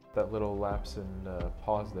 That little lapse and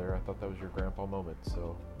pause there, I thought that was your grandpa moment.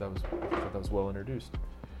 So I thought that was well introduced.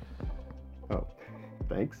 Oh,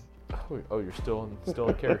 thanks. Oh, you're still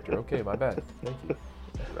in character. Okay, my bad. Thank you.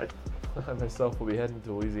 Right. I myself will be heading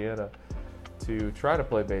to Louisiana to try to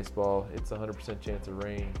play baseball. It's a 100% chance of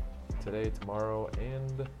rain today, tomorrow,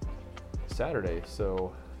 and Saturday.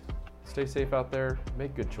 So stay safe out there.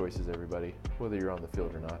 Make good choices, everybody, whether you're on the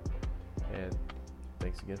field or not. And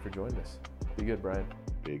thanks again for joining us. Be good, Brian.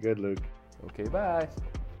 Be good, Luke. Okay, bye.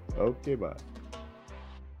 Okay, bye.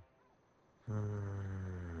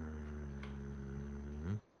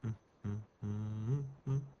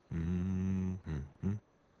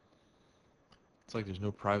 It's like there's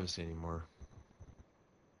no privacy anymore.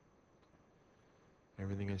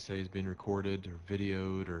 Everything I say is being recorded or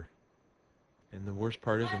videoed, and the worst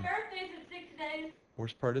part is My birthday's in 6 days.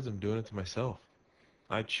 Worst part is I'm doing it to myself.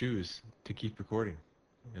 I choose to keep recording,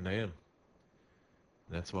 and I am.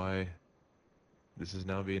 That's why this is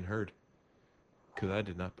now being heard, because I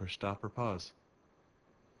did not push stop or pause.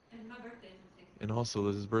 And my birthday's in 6 days. And also,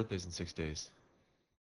 Liz's birthday's in 6 days.